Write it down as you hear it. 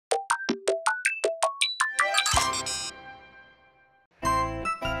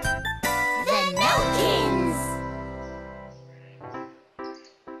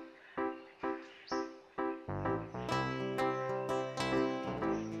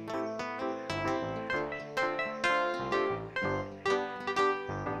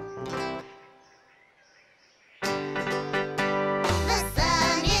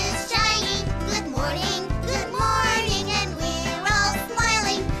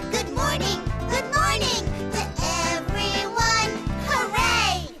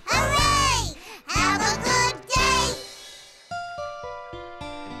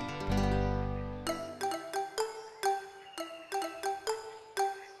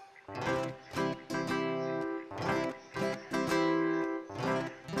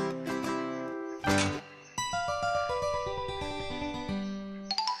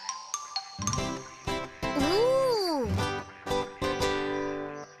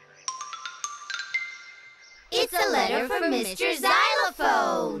together for Mr.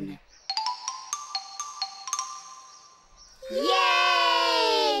 Xylophone.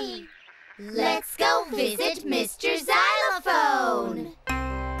 Yay! Let's go visit Mr. Xylophone.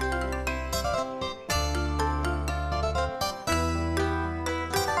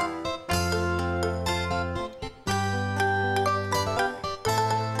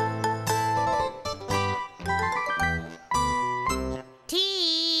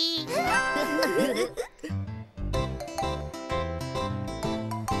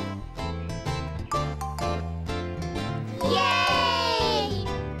 Yay!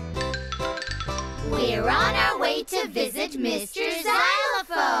 We're on our way to visit Mr.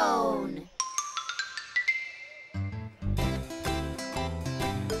 Xylophone.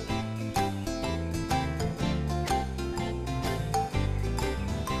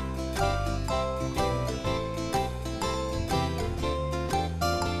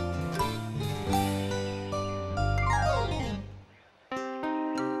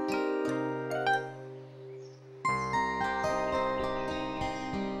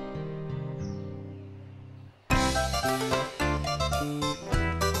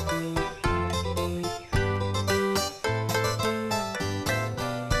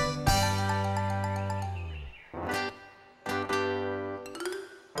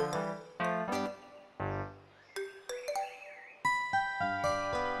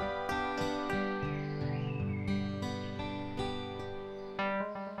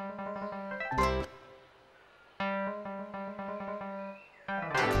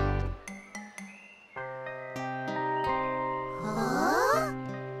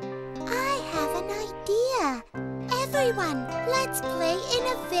 Everyone, let's play in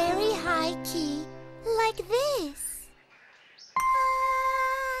a very high key, like this.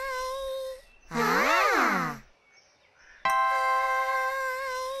 Ah!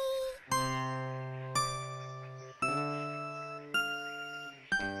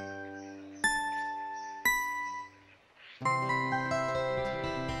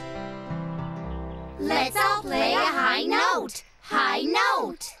 Let's all play a high note. High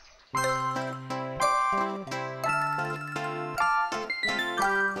note.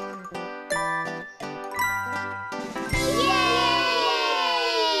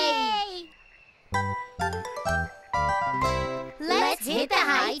 Let's hit the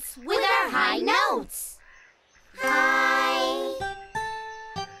heights with our high notes. High.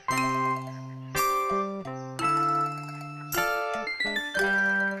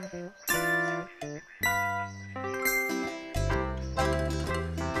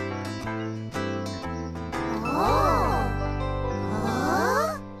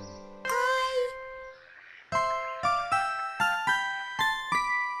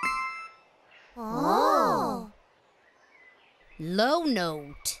 Low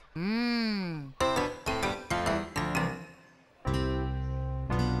note.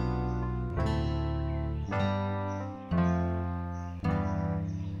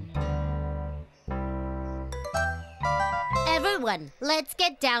 Everyone, let's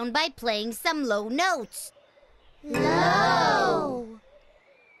get down by playing some low notes. Low.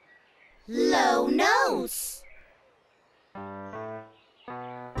 Low notes.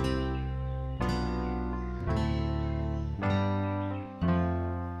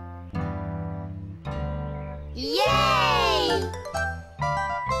 Yay!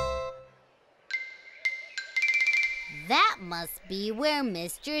 That must be where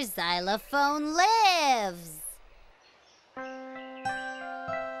Mr. Xylophone lives.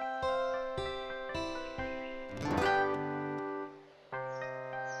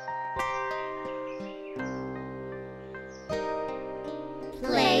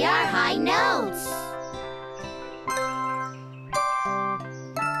 Play our high notes.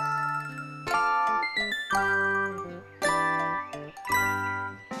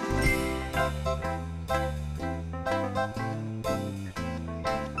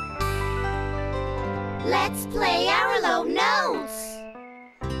 Let's play our low notes.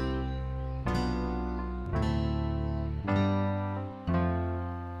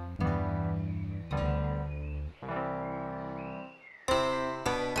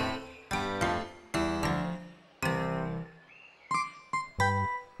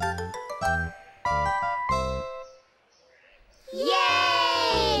 Yay!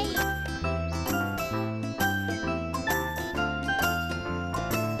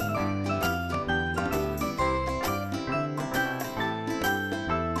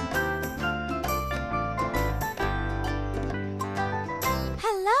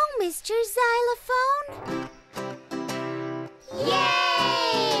 Mr. Xylophone?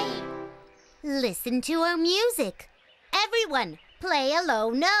 Yay! Listen to our music. Everyone, play a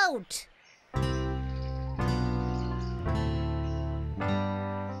low note.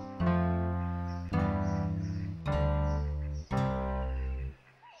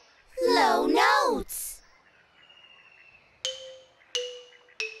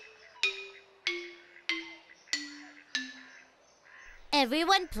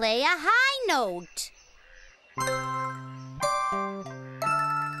 Everyone play a high note.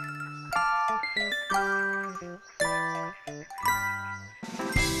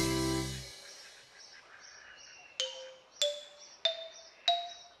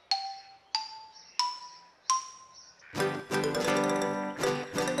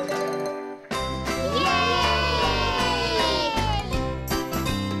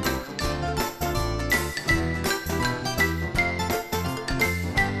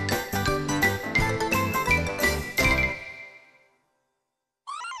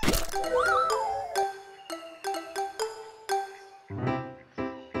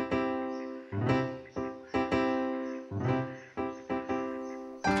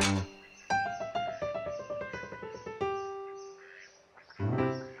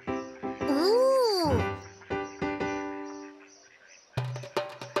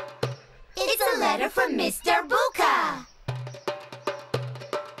 It's a letter from Mr. Darbuka.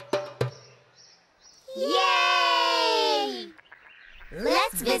 Yay!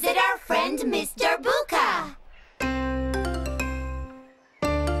 Let's visit our friend Mr. Darbuka.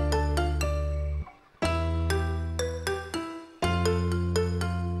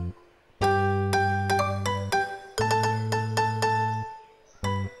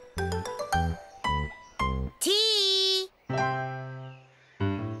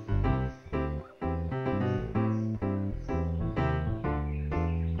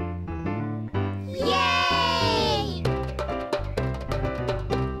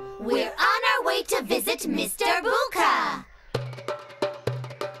 To visit Mr. Darbuka.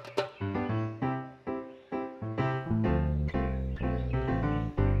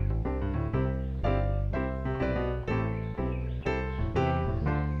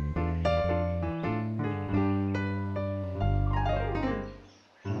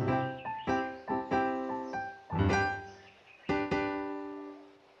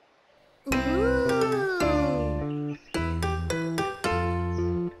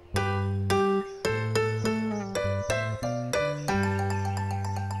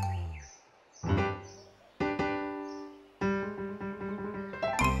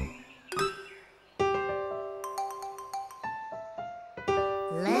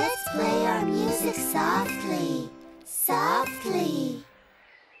 Let's play our music softly, softly.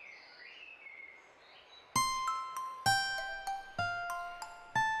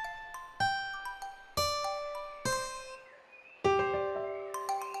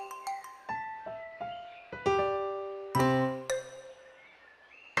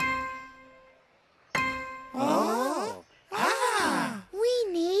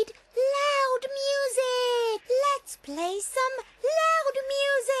 We need loud music. Let's play some loud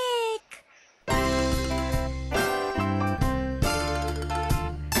music.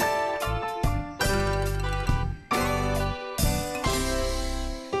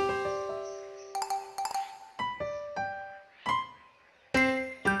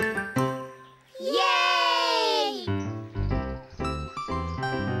 Yay!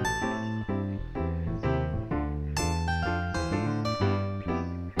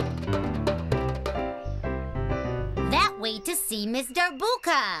 That way to see Mr.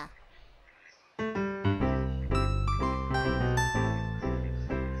 Darbuka.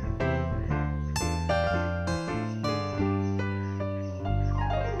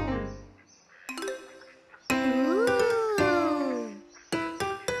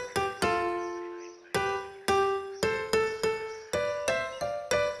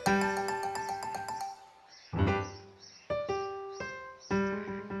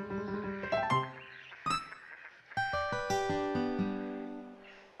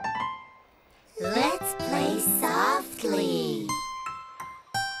 Let's play softly.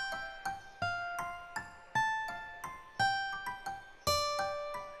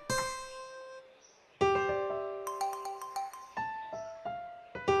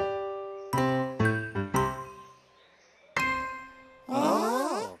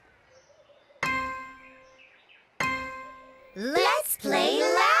 Let's play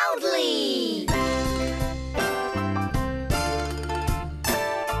loudly.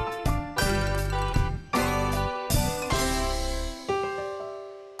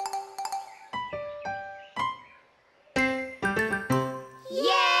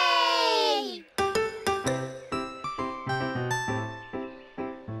 Yay!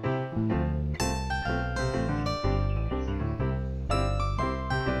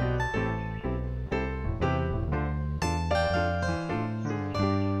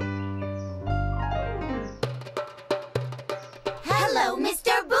 Hello, Mr.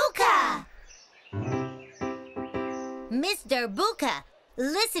 Darbuka. Mr. Darbuka,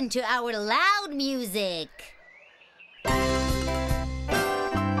 listen to our loud music.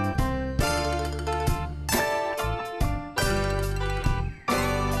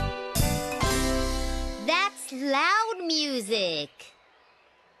 loud music.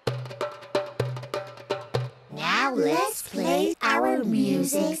 Now let's play our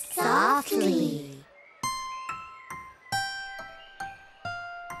music softly.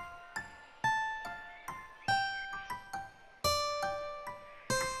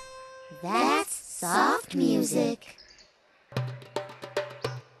 That's soft music.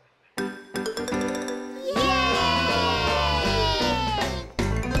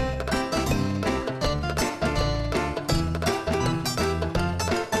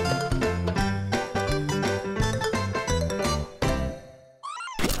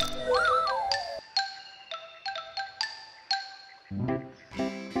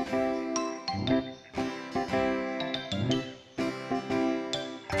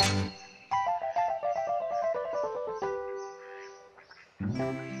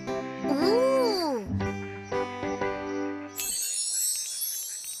 Ooh!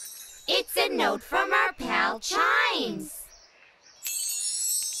 It's a note from our pal Chimes.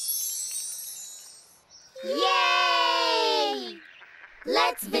 Yay!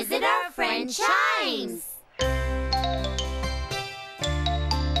 Let's visit our friend Chimes.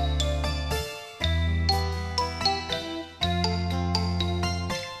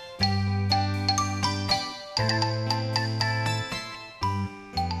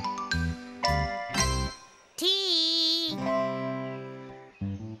 Tea!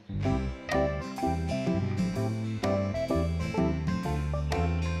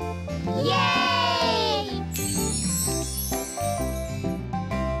 Yay!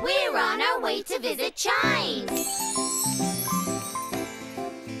 We're on our way to visit Chimes.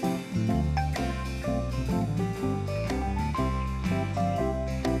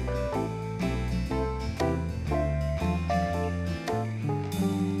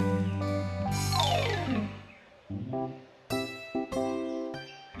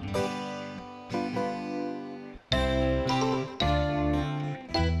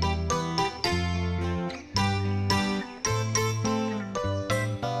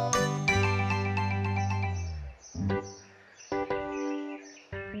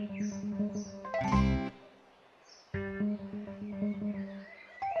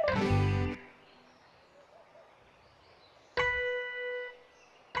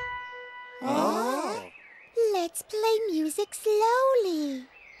 Oh. Let's play music slowly.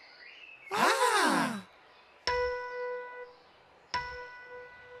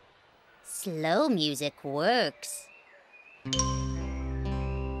 Slow music works.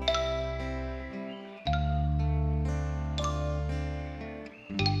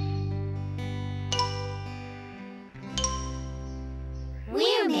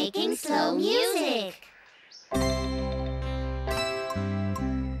 We're making slow music.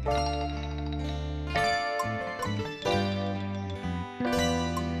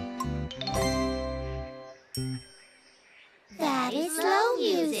 That is slow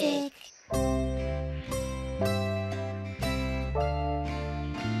music.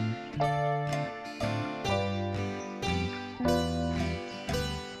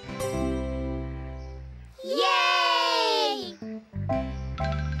 Yay!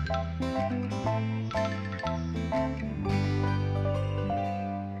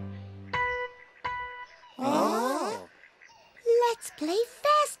 Oh. Let's play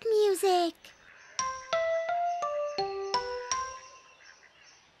fast music.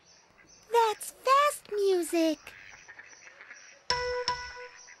 That's fast music.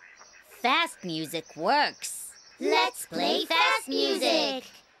 Fast music works. Let's play fast music.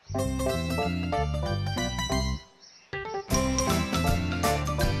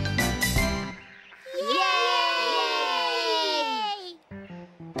 Yay!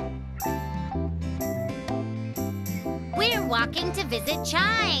 We're walking to visit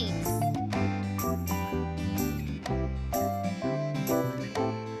Chimes.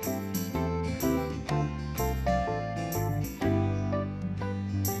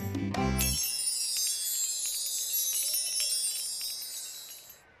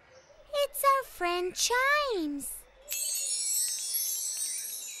 It's our friend Chimes.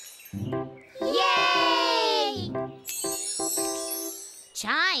 Yay!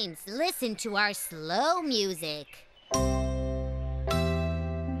 Chimes, listen to our slow music.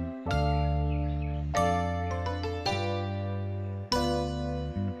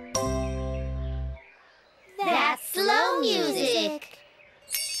 That's slow music.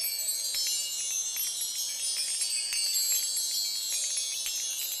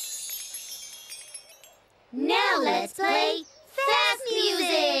 Now let's play fast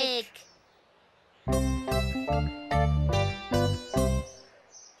music.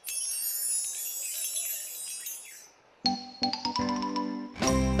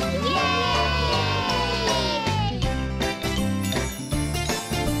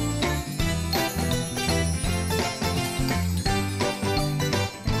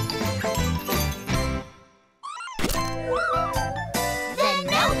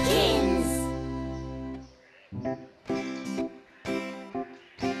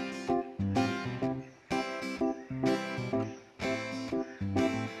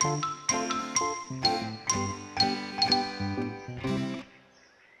 Ooh!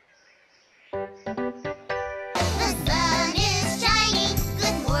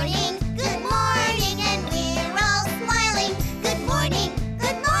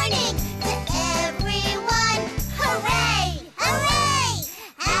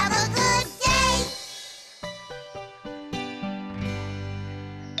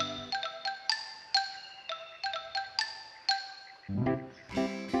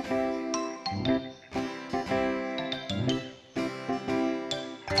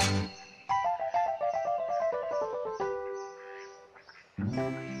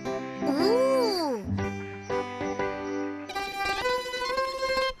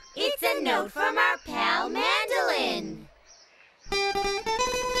 It's a note from our pal Mandolin.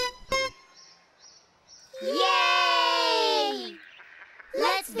 Yay!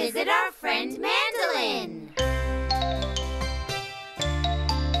 Let's visit our friend Mandolin.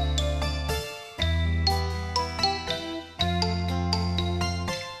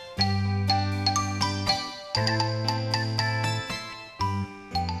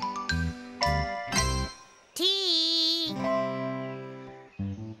 Tea!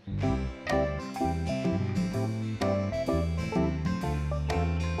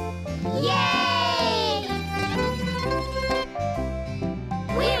 Yay!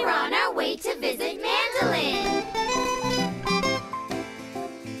 We're on our way to visit Mandolin.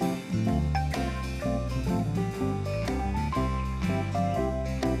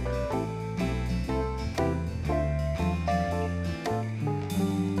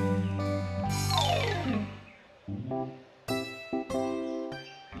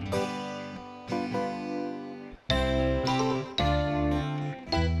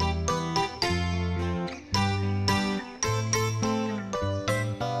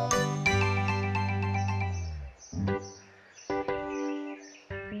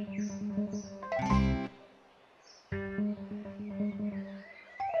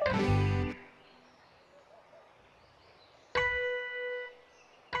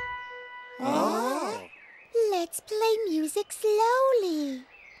 Oh. Let's play music slowly.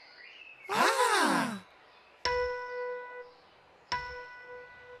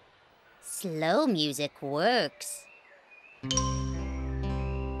 Slow music works.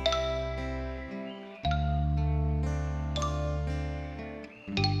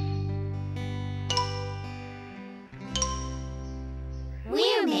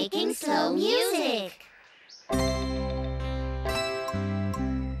 We're making slow music.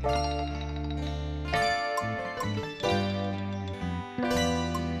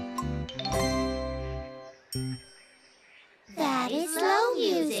 That is slow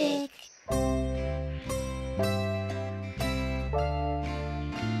music.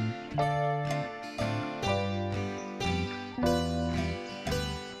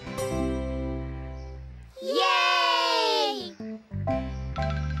 Yay!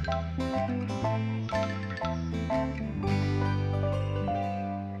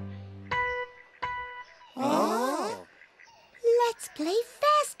 Oh. Let's play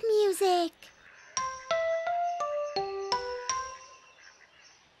fast music.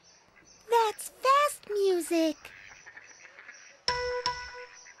 That's fast music.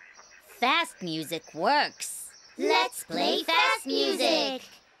 Fast music works. Let's play fast music.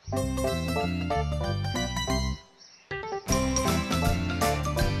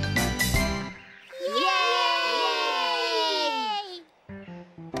 Yay!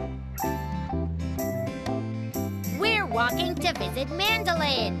 We're walking to visit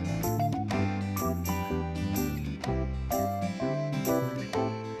Mandolin.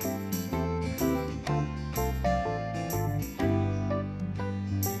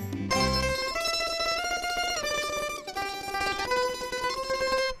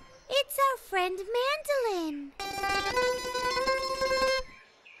 It's our friend Mandolin.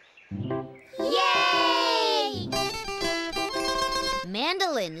 Yay!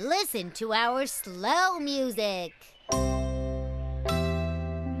 Mandolin, listen to our slow music.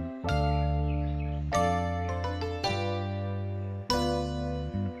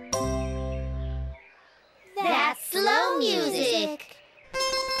 That's slow music.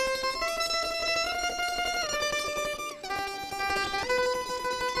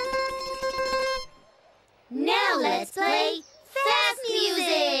 Now let's play fast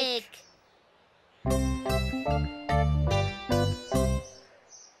music.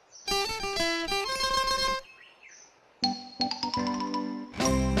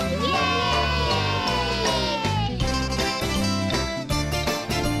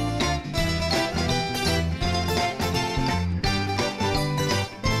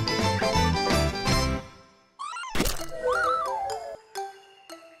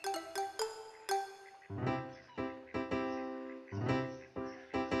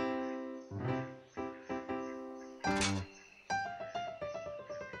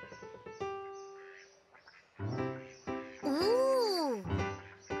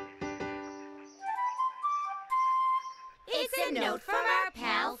 a note from our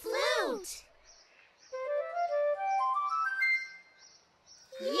pal Flute.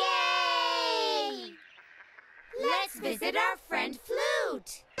 Yay! Let's visit our friend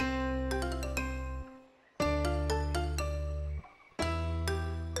Flute.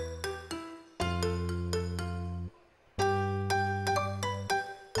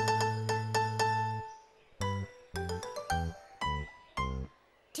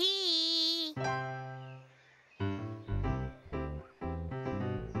 Tea.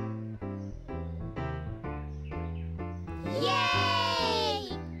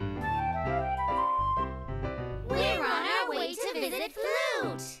 Yay! We're on our way to visit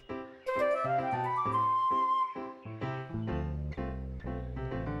Flute.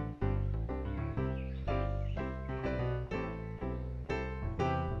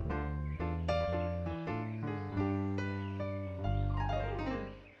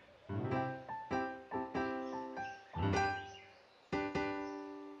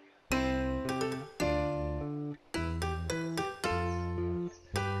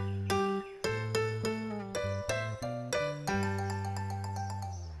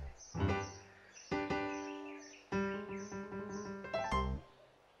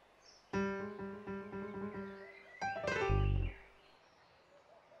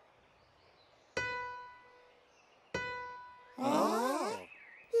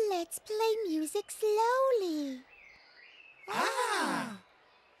 Let's play music slowly.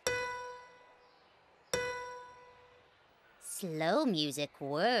 Slow music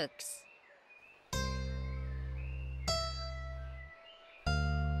works.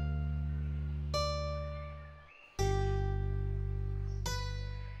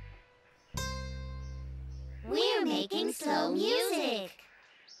 We're making slow music.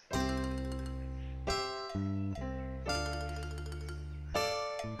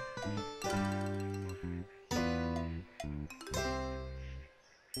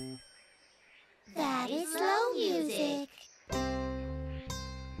 That is slow music.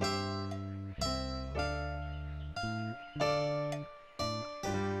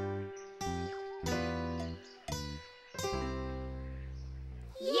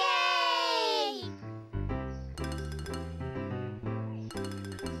 Yay!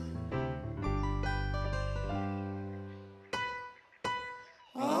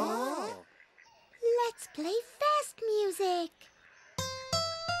 Let's play fast music.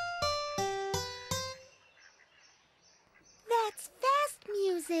 That's fast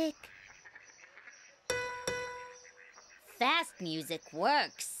music. Fast music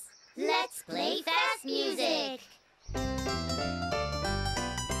works. Let's play fast music.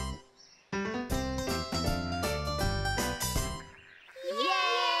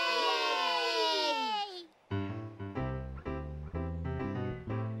 Yay!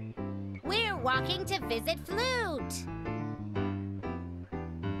 We're walking to visit Flute.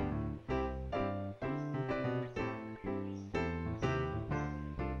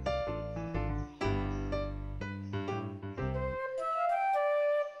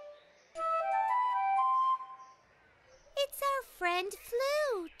 It's our friend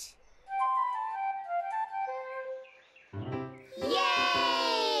Flute.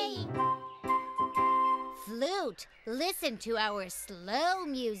 Yay! Flute, listen to our slow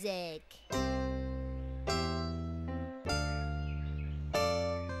music.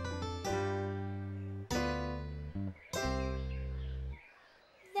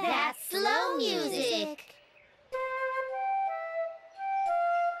 That's slow music.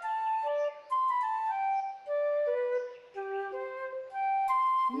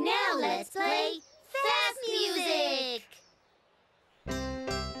 Now let's play fast music.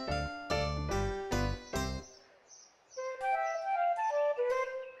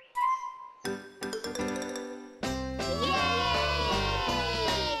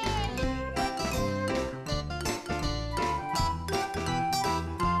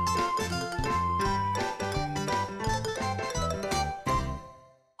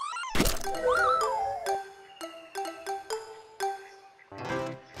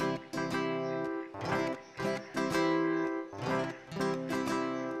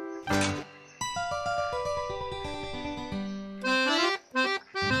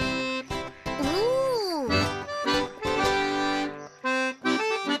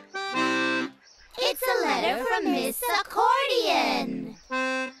 Miss Accordion!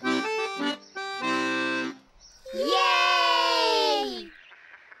 Yay!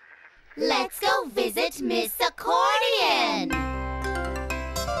 Let's go visit Miss Accordion!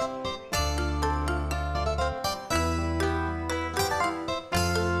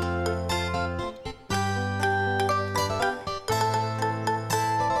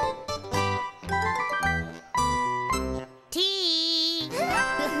 Tea!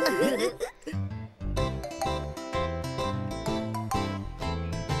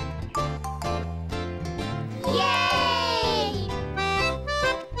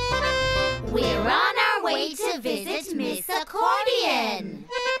 Notekin!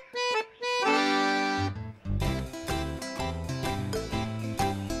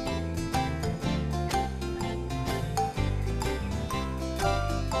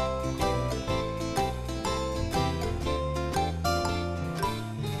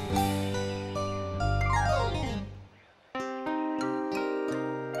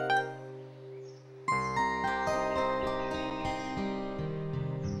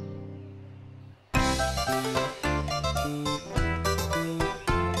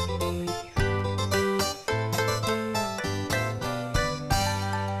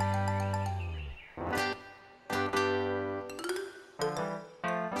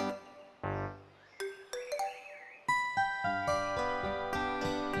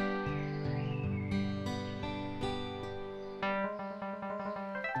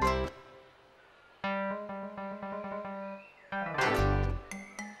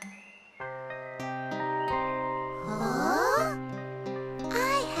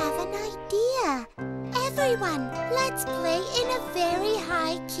 Everyone, let's play in a very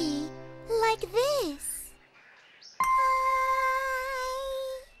high key, like this.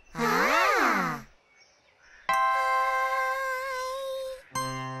 Ah!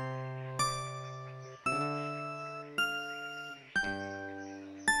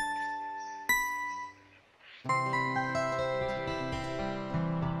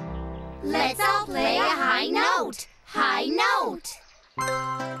 Let's all play a high note. High note.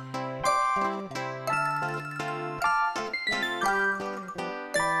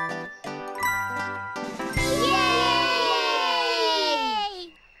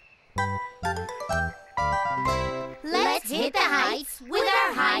 Hit the heights with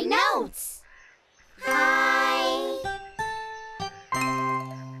our high notes. High.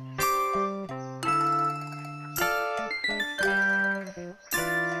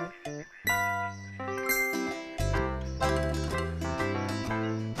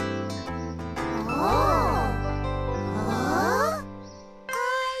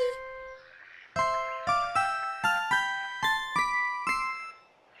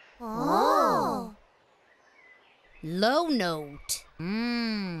 Low note.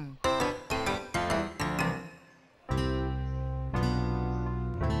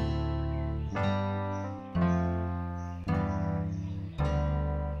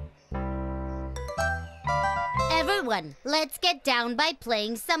 Everyone, let's get down by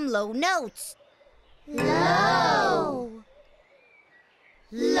playing some low notes. Low.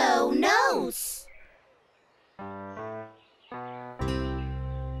 Low notes.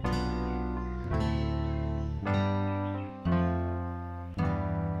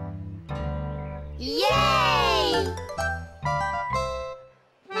 Yay!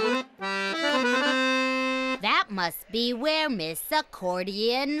 That must be where Miss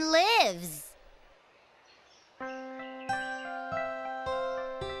Accordion lives.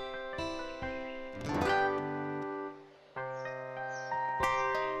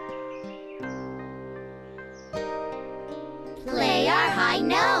 Play our high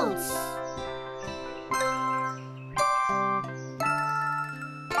notes.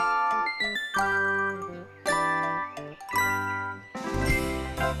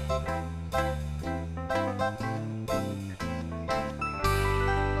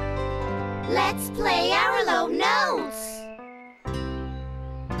 Let's play our low notes.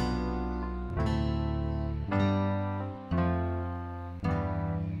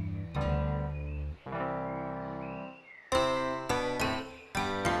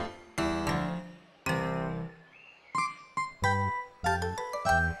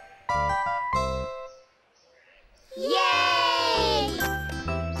 Yay!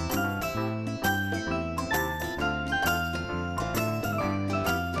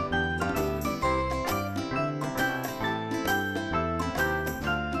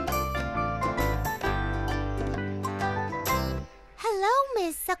 Hello,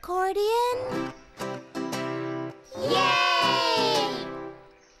 Miss Accordion. Yay!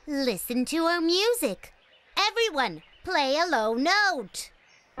 Listen to our music. Everyone, play a low note.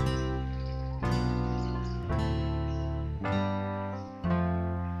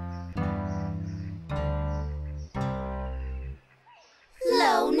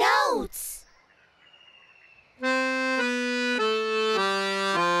 Low notes.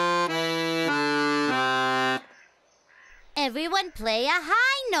 Everyone play a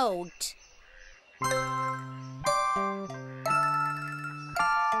high note.